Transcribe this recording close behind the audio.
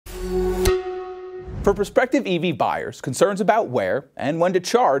For prospective EV buyers, concerns about where and when to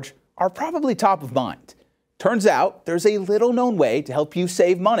charge are probably top of mind. Turns out there's a little-known way to help you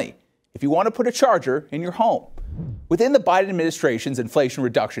save money if you want to put a charger in your home. Within the Biden administration's Inflation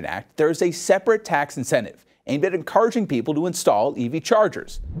Reduction Act, there is a separate tax incentive aimed at encouraging people to install EV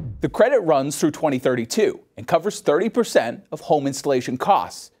chargers. The credit runs through 2032 and covers 30% of home installation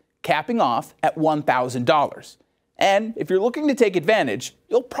costs, capping off at $1,000. And if you're looking to take advantage,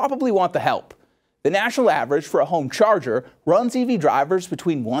 you'll probably want the help. The national average for a home charger runs EV drivers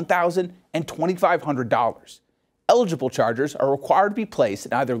between $1,000 and $2,500. Eligible chargers are required to be placed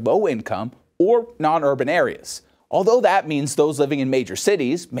in either low-income or non-urban areas. Although that means those living in major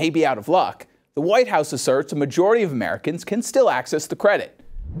cities may be out of luck, the White House asserts a majority of Americans can still access the credit.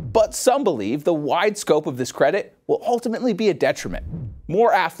 But some believe the wide scope of this credit will ultimately be a detriment.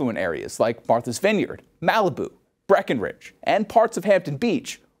 More affluent areas like Martha's Vineyard, Malibu, Breckenridge, and parts of Hampton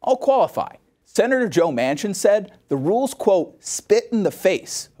Beach all qualify. Senator Joe Manchin said the rules, quote, spit in the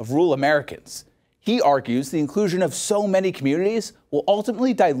face of rural Americans. He argues the inclusion of so many communities will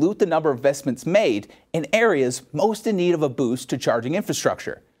ultimately dilute the number of investments made in areas most in need of a boost to charging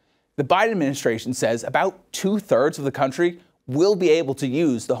infrastructure. The Biden administration says about 2/3 of the country will be able to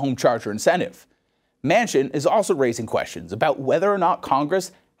use the home charger incentive. Manchin is also raising questions about whether or not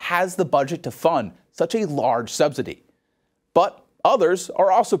Congress has the budget to fund such a large subsidy. But others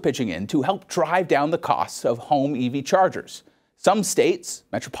are also pitching in to help drive down the costs of home EV chargers. Some states,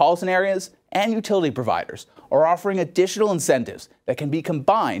 metropolitan areas, and utility providers are offering additional incentives that can be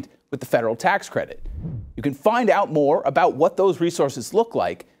combined with the federal tax credit. You can find out more about what those resources look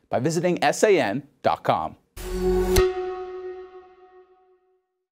like by visiting san.com.